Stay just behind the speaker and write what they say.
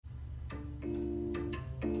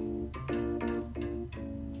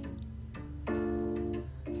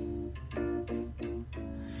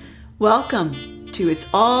Welcome to It's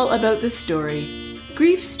All About the Story,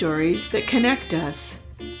 grief stories that connect us.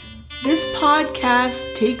 This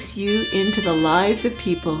podcast takes you into the lives of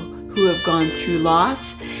people who have gone through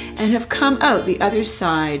loss and have come out the other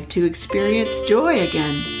side to experience joy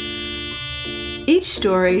again. Each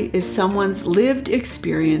story is someone's lived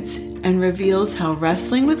experience and reveals how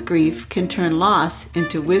wrestling with grief can turn loss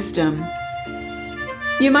into wisdom.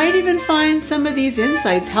 You might even find some of these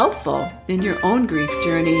insights helpful in your own grief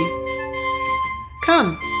journey.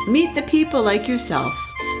 Come, meet the people like yourself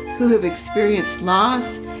who have experienced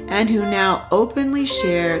loss and who now openly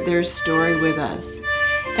share their story with us.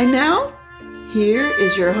 And now, here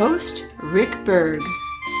is your host, Rick Berg.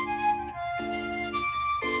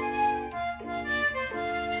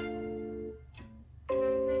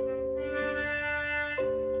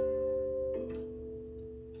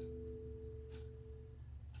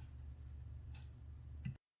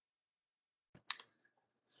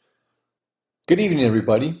 Good evening,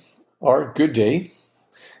 everybody, or good day,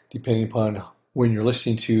 depending upon when you're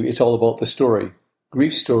listening to It's All About the Story,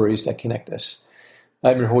 grief stories that connect us.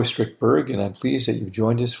 I'm your host, Rick Berg, and I'm pleased that you've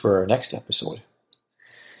joined us for our next episode.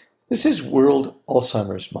 This is World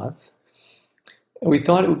Alzheimer's Month, and we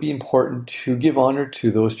thought it would be important to give honor to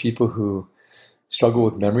those people who struggle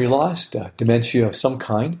with memory loss, dementia of some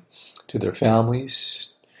kind, to their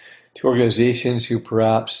families, to organizations who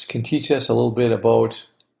perhaps can teach us a little bit about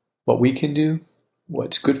what we can do,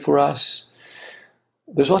 what's good for us.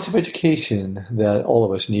 There's lots of education that all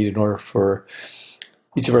of us need in order for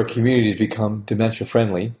each of our communities to become dementia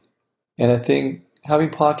friendly. And I think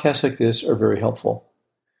having podcasts like this are very helpful.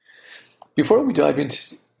 Before we dive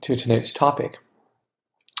into tonight's topic,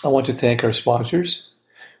 I want to thank our sponsors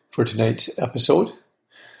for tonight's episode.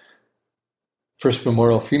 First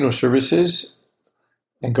Memorial Funeral Services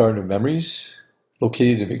and Garden of Memories,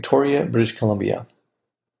 located in Victoria, British Columbia.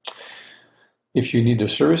 If you need their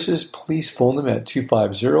services, please phone them at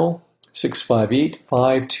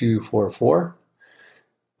 250-658-5244.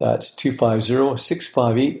 That's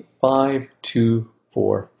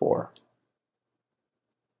 250-658-5244.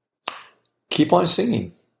 Keep on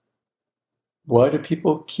singing. Why do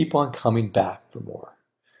people keep on coming back for more?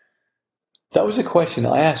 That was a question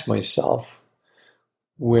I asked myself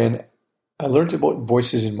when I learned about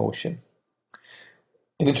Voices in Motion,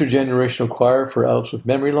 an intergenerational choir for adults with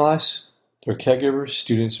memory loss, their caregivers,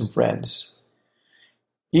 students, and friends.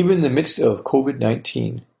 Even in the midst of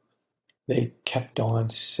COVID-19, they kept on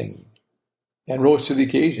singing and rose to the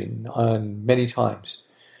occasion on many times.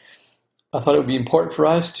 I thought it would be important for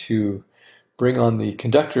us to bring on the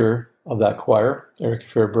conductor of that choir, Erica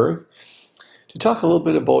Fairberg, to talk a little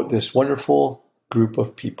bit about this wonderful group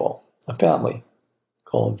of people, a family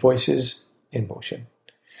called Voices in Motion.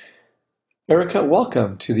 Erica,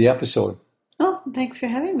 welcome to the episode. Oh, thanks for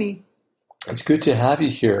having me. It's good to have you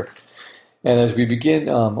here. And as we begin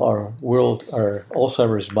our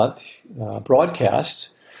Alzheimer's Month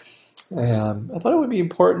broadcast, I thought it would be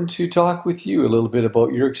important to talk with you a little bit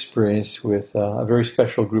about your experience with a very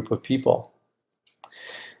special group of people.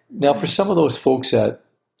 Now, for some of those folks that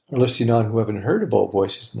are listening on who haven't heard about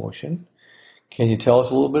Voices in Motion, can you tell us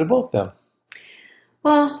a little bit about them?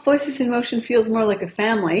 Well, Voices in Motion feels more like a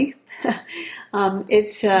family.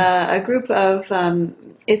 It's a group of,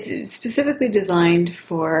 it's specifically designed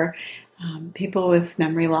for people with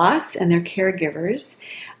memory loss and their caregivers.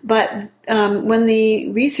 But when the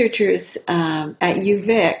researchers at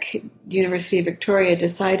UVic, University of Victoria,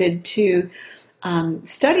 decided to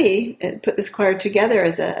put this choir together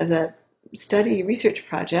as a study research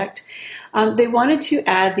project, they wanted to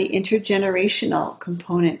add the intergenerational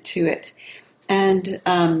component to it. And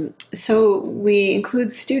so we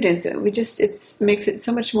include students. It makes it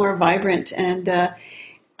so much more vibrant, and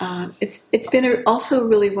it's been also a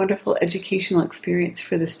really wonderful educational experience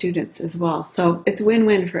for the students as well. So it's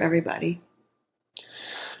win-win for everybody.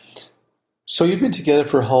 So you've been together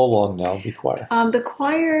for how long now, the choir?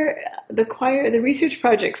 The research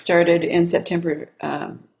project started in September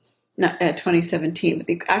 2017, but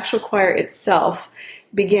the actual choir itself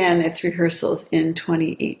began its rehearsals in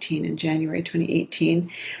 2018, in January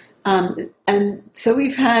 2018. And so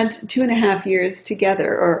we've had 2.5 years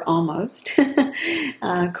together, or almost.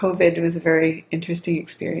 COVID was a very interesting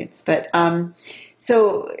experience, but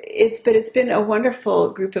it's been a wonderful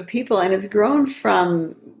group of people, and it's grown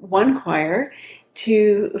from one choir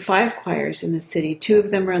to 5 choirs in the city. 2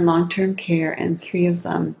 of them are in long-term care, and 3 of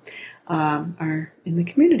them are in the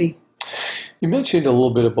community. You mentioned a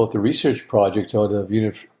little bit about the research project out of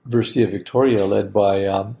University of Victoria, led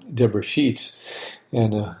by Deborah Sheets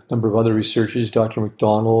and a number of other researchers, Dr.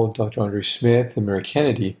 McDonald, Dr. Andre Smith, and Mary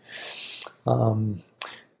Kennedy. And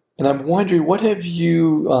And I'm wondering, what have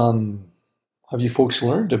you folks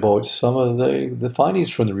learned about some of the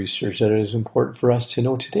findings from the research that is important for us to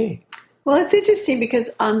know today? Well, it's interesting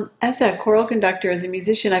because as a choral conductor, as a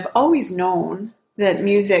musician, I've always known that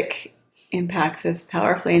music impacts us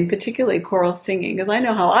powerfully, and particularly choral singing, because I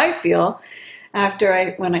know how I feel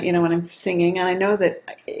when I'm singing, and I know that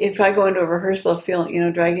if I go into a rehearsal, feel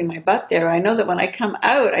dragging my butt there, I know that when I come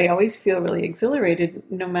out, I always feel really exhilarated,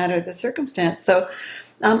 no matter the circumstance. So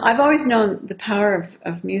I've always known the power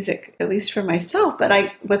of music, at least for myself.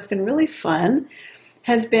 But what's been really fun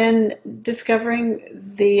has been discovering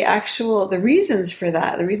the reasons for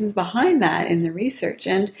that, the reasons behind that in the research,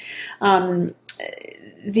 and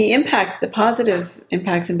the positive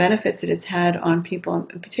impacts and benefits that it's had on people,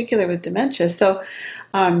 in particular with dementia. So,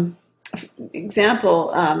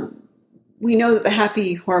 example, we know that the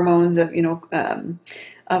happy hormones of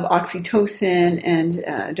oxytocin and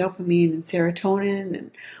dopamine and serotonin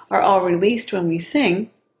are all released when we sing,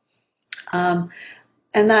 and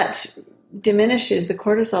that diminishes the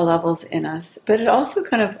cortisol levels in us, but it also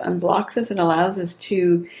kind of unblocks us and allows us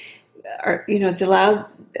to, it's allowed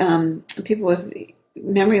people with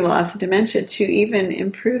memory loss and dementia to even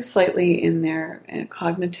improve slightly in their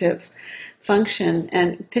cognitive function,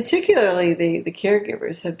 and particularly the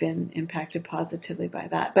caregivers have been impacted positively by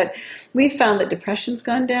that. But we found that depression's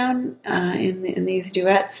gone down in these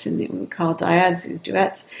duets, and we call dyads, these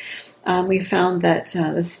duets. We found that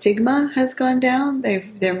the stigma has gone down.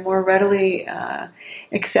 They're more readily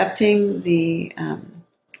accepting the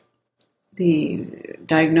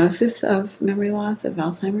diagnosis of memory loss, of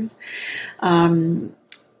Alzheimer's.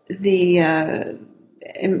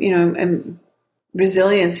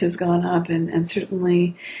 Resilience has gone up, and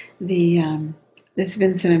certainly there's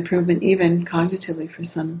been some improvement even cognitively for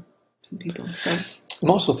some people. So I'm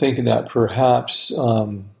also thinking that perhaps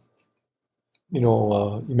you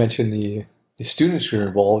mentioned the students who are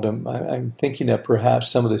involved. I'm thinking that perhaps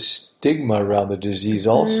some of the stigma around the disease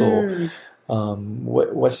also.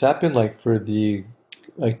 What's that been like for the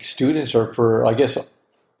students, or for, I guess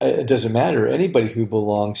it doesn't matter, anybody who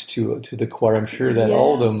belongs to the choir? I'm sure that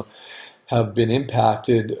all of them have been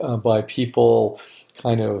impacted by people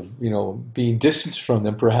kind of being distanced from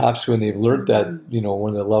them, perhaps when they've learned that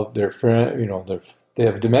when they love their friend, they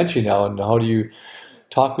have dementia now, and how do you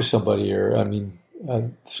talk with somebody? Or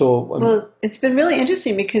well, it's been really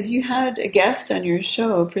interesting because you had a guest on your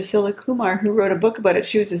show, Priscilla Kumar, who wrote a book about it.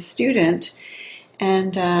 She was a student,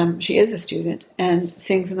 and she is a student and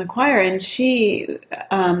sings in the choir. And she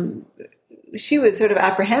was sort of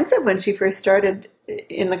apprehensive when she first started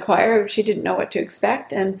in the choir. She didn't know what to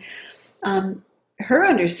expect, and her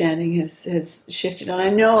understanding has shifted. And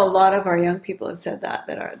I know a lot of our young people have said that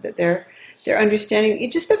their understanding,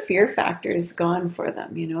 just the fear factor is gone for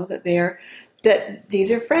them. That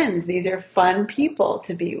these are friends, these are fun people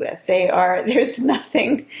to be with. the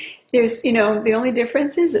only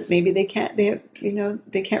difference is that maybe they can't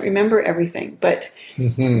remember everything, but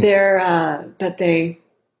they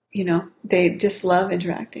just love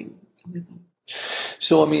interacting with them.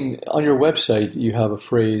 So, on your website, you have a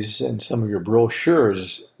phrase, and some of your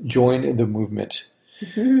brochures, join the movement.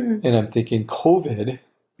 Mm-hmm. And I'm thinking COVID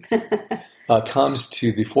comes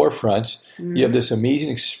to the forefront. Mm-hmm. You have this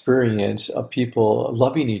amazing experience of people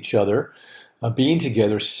loving each other, being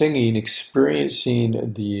together, singing,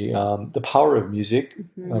 experiencing the power of music,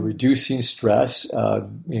 mm-hmm. Reducing stress,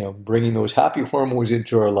 bringing those happy hormones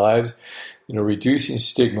into our lives, reducing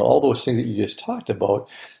stigma, all those things that you just talked about.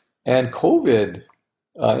 And COVID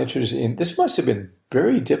enters in. This must have been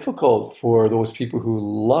very difficult for those people who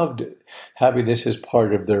loved having this as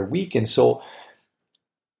part of their week. And so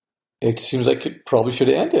it seems like it probably should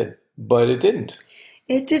have ended, but it didn't.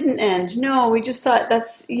 It didn't end. No, we just thought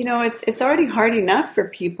that's, it's already hard enough for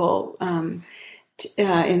people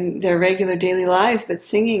in their regular daily lives, but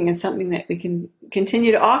singing is something that we can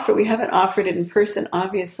continue to offer. We haven't offered it in person,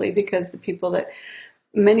 obviously, because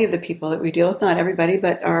many of the people that we deal with, not everybody,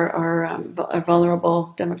 but are a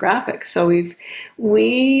vulnerable demographic. So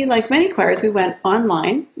we, like many choirs, we went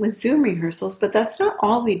online with Zoom rehearsals, but that's not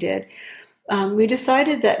all we did. We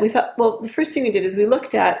decided that the first thing we did is we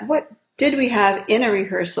looked at what did we have in a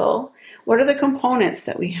rehearsal? What are the components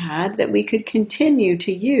that we had that we could continue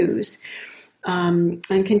to use and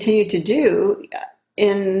continue to do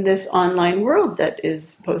in this online world that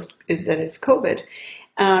is COVID?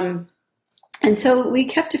 And so we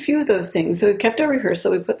kept a few of those things. So we kept our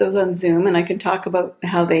rehearsal. We put those on Zoom, and I can talk about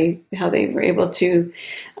how they were able to,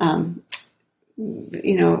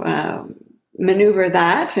 maneuver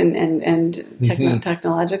that and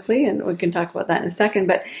technologically, and we can talk about that in a second.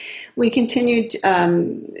 But we continued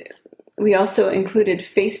We also included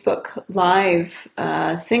Facebook Live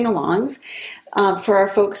sing-alongs for our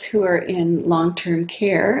folks who are in long-term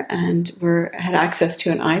care and had access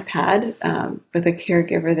to an iPad with a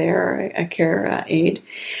caregiver there, or a care aide.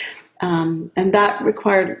 And that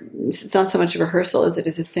required, it's not so much a rehearsal as it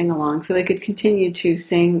is a sing-along, so they could continue to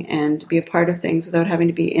sing and be a part of things without having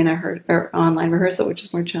to be in or online rehearsal, which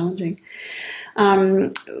is more challenging.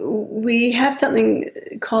 We have something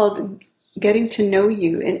called Getting to Know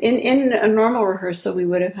You. And in a normal rehearsal, we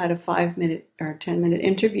would have had a 5-minute or 10-minute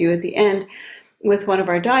interview at the end with one of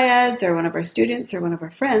our dyads or one of our students or one of our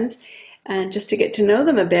friends, and just to get to know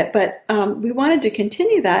them a bit. But we wanted to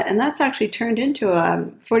continue that, and that's actually turned into a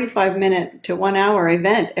 45-minute to 1-hour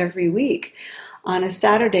event every week on a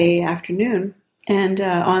Saturday afternoon and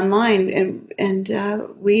online. And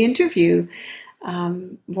we interview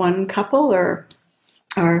one couple or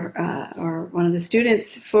one of the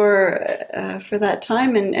students for that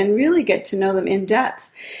time and really get to know them in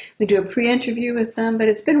depth. We do a pre-interview with them, but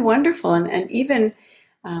it's been wonderful. And even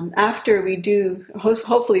after we do,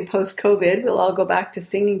 hopefully post-COVID, we'll all go back to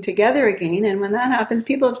singing together again. And when that happens,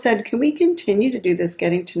 people have said, can we continue to do this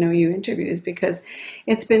Getting to Know You interviews? Because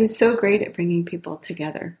it's been so great at bringing people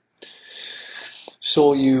together.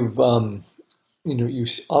 So you've... you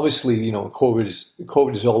obviously,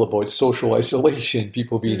 COVID is all about social isolation,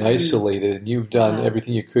 people being isolated, and you've done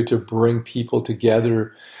everything you could to bring people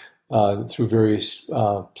together through various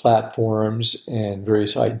platforms and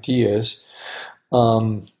various ideas.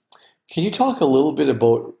 Can you talk a little bit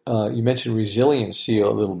about, you mentioned resiliency a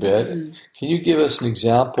little bit. Can you give us an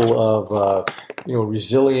example of,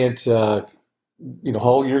 resilient, how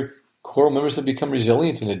your choral members have become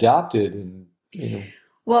resilient and adapted and,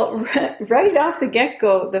 Well, right off the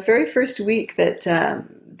get-go, the very first week that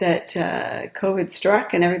COVID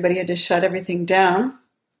struck and everybody had to shut everything down,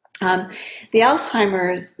 the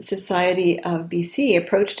Alzheimer's Society of BC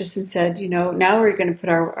approached us and said, now we're going to put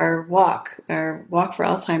our walk for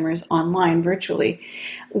Alzheimer's online virtually.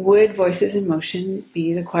 Would Voices in Motion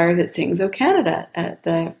be the choir that sings O Canada at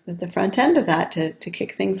the front end of that to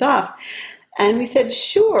kick things off? And we said,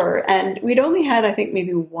 sure. And we'd only had, I think,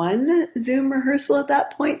 maybe one Zoom rehearsal at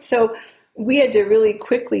that point. So we had to really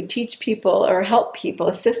quickly teach people or help people,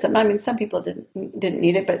 assist them. I mean, some people didn't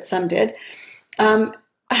need it, but some did. How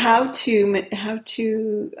to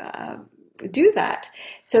do that.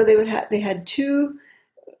 So they had two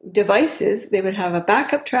devices. They would have a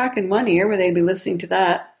backup track in one ear where they'd be listening to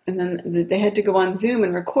that. And then they had to go on Zoom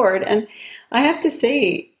and record. And I have to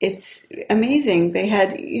say, it's amazing. They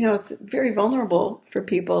had, it's very vulnerable for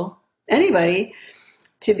people, anybody,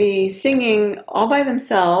 to be singing all by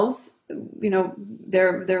themselves,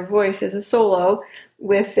 their voice as a solo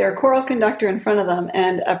with their choral conductor in front of them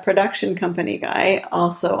and a production company guy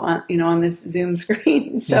also on this Zoom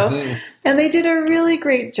screen. So, and they did a really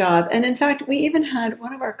great job. And in fact, we even had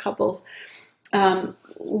one of our couples,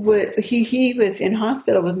 he was in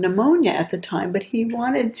hospital with pneumonia at the time, but he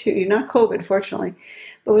wanted to, not COVID, fortunately,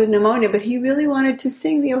 but with pneumonia, but he really wanted to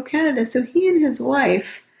sing the O Canada. So he and his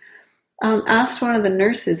wife asked one of the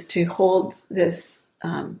nurses to hold this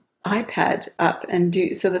iPad up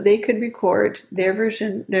and so that they could record their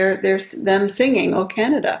version, them singing O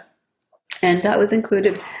Canada. And that was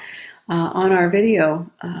included on our video.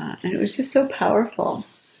 And it was just so powerful.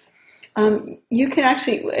 You can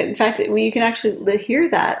actually, in fact, you can actually hear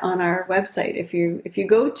that on our website. If you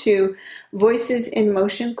go to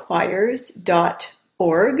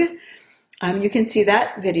voicesinmotionchoirs.org, you can see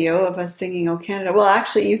that video of us singing O Canada. Well,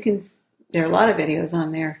 actually, there are a lot of videos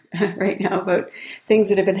on there right now about things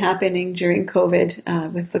that have been happening during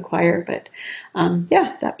COVID with the choir. But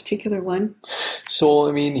that particular one. So,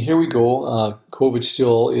 I mean, here we go. COVID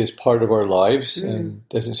still is part of our lives and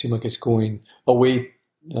doesn't seem like it's going away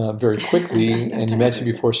very quickly. And you mentioned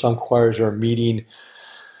before, some choirs are meeting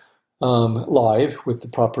live with the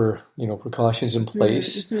proper, precautions in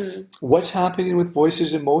place. What's happening with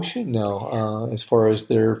Voices in Motion now as far as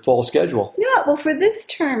their fall schedule? Yeah, well, for this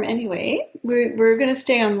term anyway, we're going to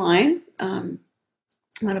stay online. I'm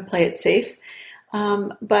going to play it safe.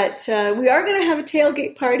 But we are going to have a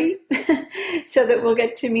tailgate party so that we'll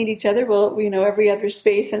get to meet each other. We'll, every other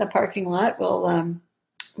space in a parking lot, we'll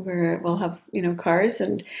have, cars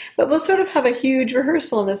but we'll sort of have a huge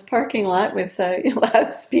rehearsal in this parking lot with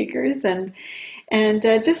loudspeakers and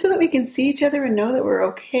just so that we can see each other and know that we're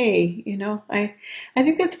okay. I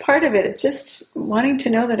think that's part of it. It's just wanting to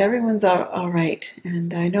know that everyone's all right.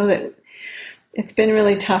 And I know that it's been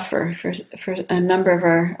really tough for a number of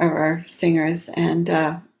our singers. And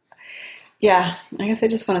I guess I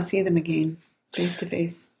just want to see them again face to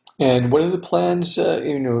face. And what are the plans?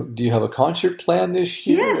 Do you have a concert plan this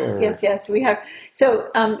year? Yes. We have.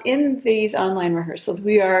 So in these online rehearsals,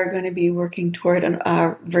 we are going to be working toward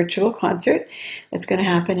a virtual concert that's going to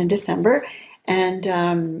happen in December.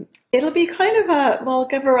 And it'll be kind of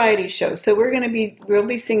like a variety show. So we'll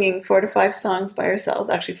be singing 4 to 5 songs by ourselves,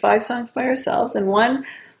 actually 5 songs by ourselves, and one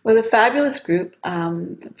with a fabulous group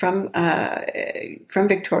from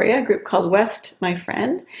Victoria, a group called West My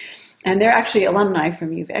Friend. And they're actually alumni from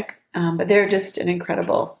UVic, but they're just an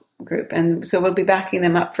incredible group. And so we'll be backing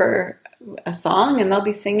them up for a song, and they'll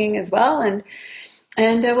be singing as well. And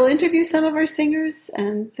we'll interview some of our singers,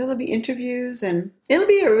 and so there'll be interviews, and it'll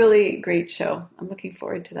be a really great show. I'm looking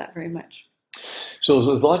forward to that very much. So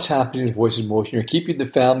there's lots happening in Voices in Motion. You're keeping the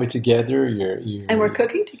family together. And we're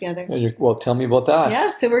cooking together. Well, tell me about that. Yeah,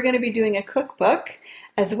 so we're going to be doing a cookbook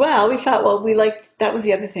as well. We thought, that was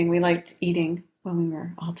the other thing. We liked eating when we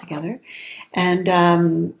were all together.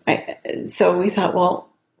 And so we thought,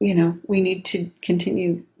 we need to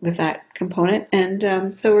continue with that component.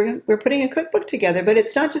 And so we're putting a cookbook together. But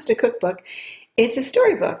it's not just a cookbook. It's a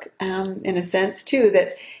storybook in a sense, too,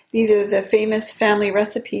 that these are the famous family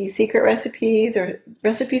recipes, secret recipes, or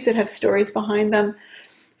recipes that have stories behind them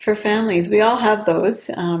for families. We all have those,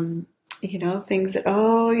 things that,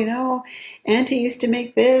 Auntie used to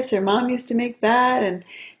make this or Mom used to make that. And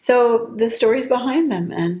so the stories behind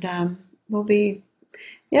them. And we'll be,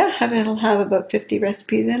 it'll have about 50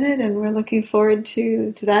 recipes in it. And we're looking forward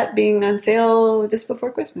to that being on sale just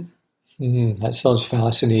before Christmas. That sounds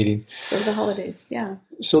fascinating. For the holidays, yeah.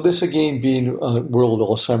 So this, again, being World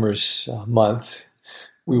Alzheimer's Month,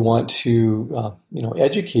 we want to,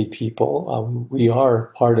 educate people. We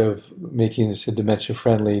are part of making this a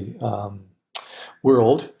dementia-friendly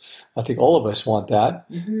world. I think all of us want that.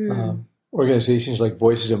 Mm-hmm. Organizations like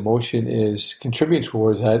Voices in Motion is contributing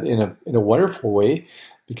towards that in a wonderful way,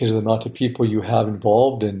 because of the amount of people you have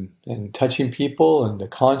involved in touching people and the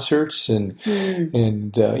concerts and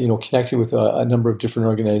connecting with a number of different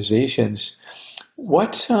organizations.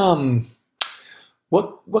 What have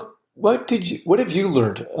you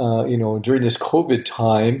learned during this COVID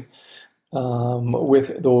time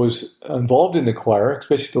with those involved in the choir,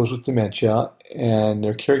 especially those with dementia and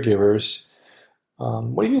their caregivers?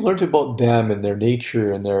 What have you learned about them and their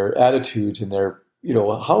nature and their attitudes and their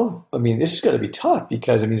this is going to be tough,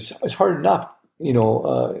 because it's hard enough,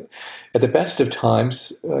 at the best of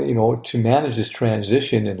times, to manage this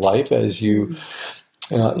transition in life as you,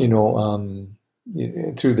 through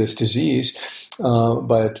this disease.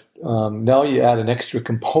 But now you add an extra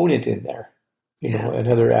component in there,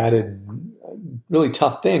 another added really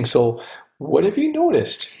tough thing. So what have you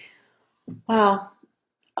noticed? Wow.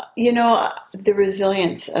 The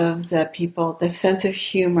resilience of the people, the sense of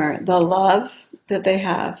humor, the love that they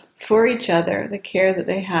have for each other, the care that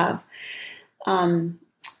they have.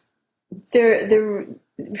 They're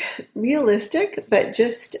realistic, but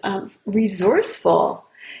just resourceful.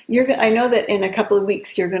 I know that in a couple of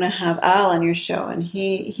weeks you're going to have Al on your show, and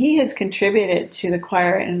he has contributed to the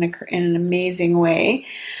choir in an amazing way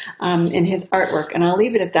in his artwork. And I'll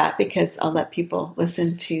leave it at that, because I'll let people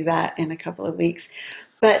listen to that in a couple of weeks.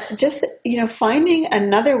 But just, finding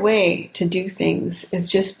another way to do things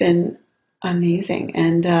has just been amazing.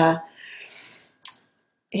 And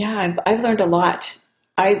I've learned a lot.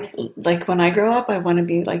 When I grow up, I want to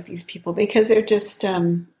be like these people, because they're just,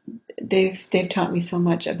 they've taught me so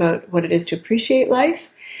much about what it is to appreciate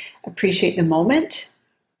life, appreciate the moment,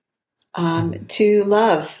 to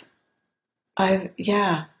love. They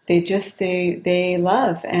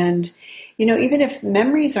love. And, even if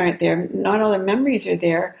memories aren't there, not all the memories are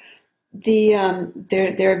there,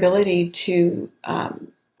 their ability to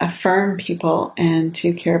affirm people and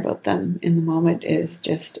to care about them in the moment is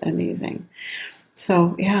just amazing.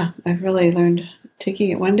 So, I've really learned taking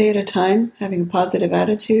it one day at a time, having a positive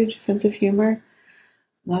attitude, sense of humor,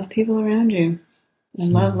 love people around you,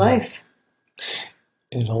 and love life.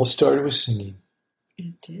 It all started with singing.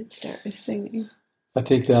 It did start with singing. I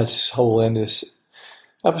think that's how we'll end this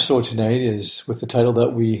episode tonight, is with the title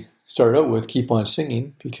that we started out with, Keep on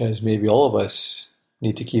Singing, because maybe all of us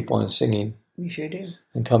need to keep on singing. We sure do.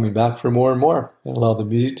 And coming back for more and more, and allow the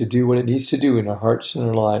music to do what it needs to do in our hearts and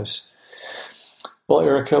our lives. Well,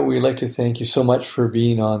 Erica, we'd like to thank you so much for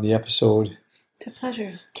being on the episode. It's a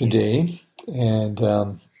pleasure. Today.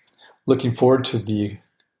 And looking forward to the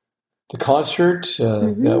concert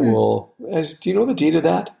that will... do you know the date of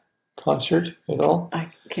that concert at all?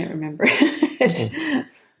 I can't remember it.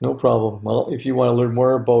 No problem. Well, if you want to learn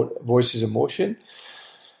more about Voices in Motion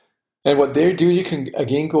and what they're doing, you can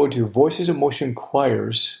again go to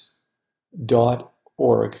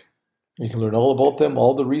voicesinmotionchoirs.org. You can learn all about them,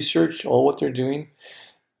 all the research, all what they're doing.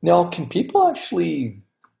 Now, can people actually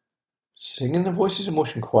sing in the Voices of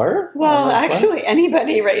Motion Choir? Well, actually,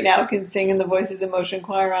 anybody right now can sing in the Voices of Motion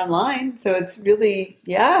Choir online. So it's really,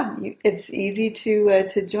 it's easy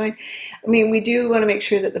to join. I mean, we do want to make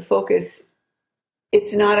sure that the focus,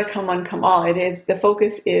 it's not a come one, come all. It is, the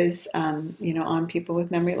focus is, on people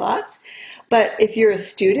with memory loss. But if you're a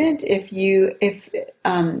student, if you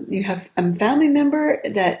have a family member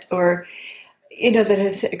that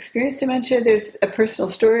has experienced dementia, there's a personal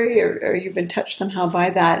story or you've been touched somehow by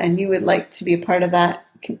that, and you would like to be a part of that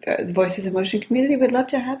Voices of Motion community, we'd love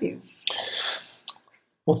to have you.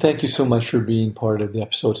 Well, thank you so much for being part of the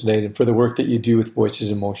episode today and for the work that you do with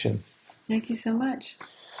Voices of Motion. Thank you so much.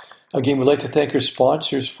 Again, we'd like to thank our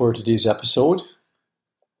sponsors for today's episode.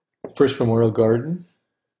 First Memorial Garden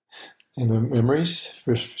and Memories.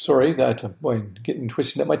 I'm getting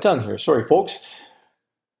twisted at my tongue here. Sorry, folks.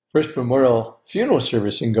 First Memorial Funeral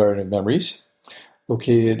Service and Garden of Memories,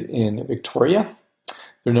 located in Victoria.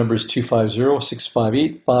 Their number is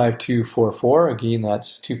 250-658-5244. Again,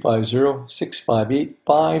 that's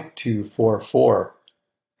 250-658-5244.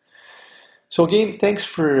 So again, thanks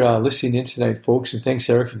for listening in tonight, folks, and thanks,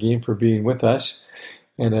 Eric, again for being with us.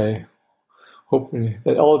 And I hope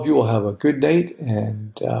that all of you will have a good night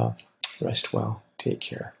and rest well. Take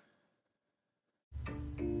care.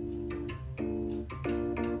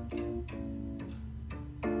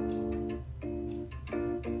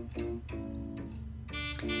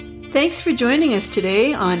 Thanks for joining us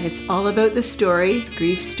today on It's All About the Story,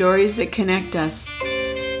 Grief Stories That Connect Us.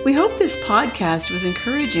 We hope this podcast was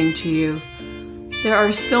encouraging to you. There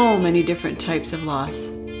are so many different types of loss.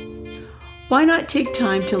 Why not take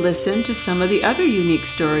time to listen to some of the other unique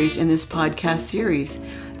stories in this podcast series?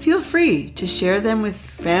 Feel free to share them with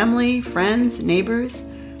family, friends, neighbors.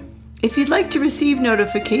 If you'd like to receive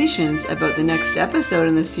notifications about the next episode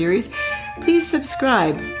in the series, please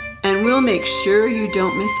subscribe, and we'll make sure you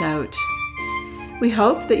don't miss out. We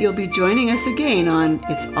hope that you'll be joining us again on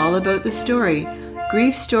It's All About the Story,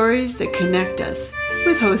 Grief Stories That Connect Us,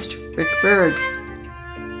 with host Rick Berg.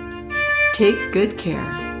 Take good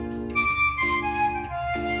care.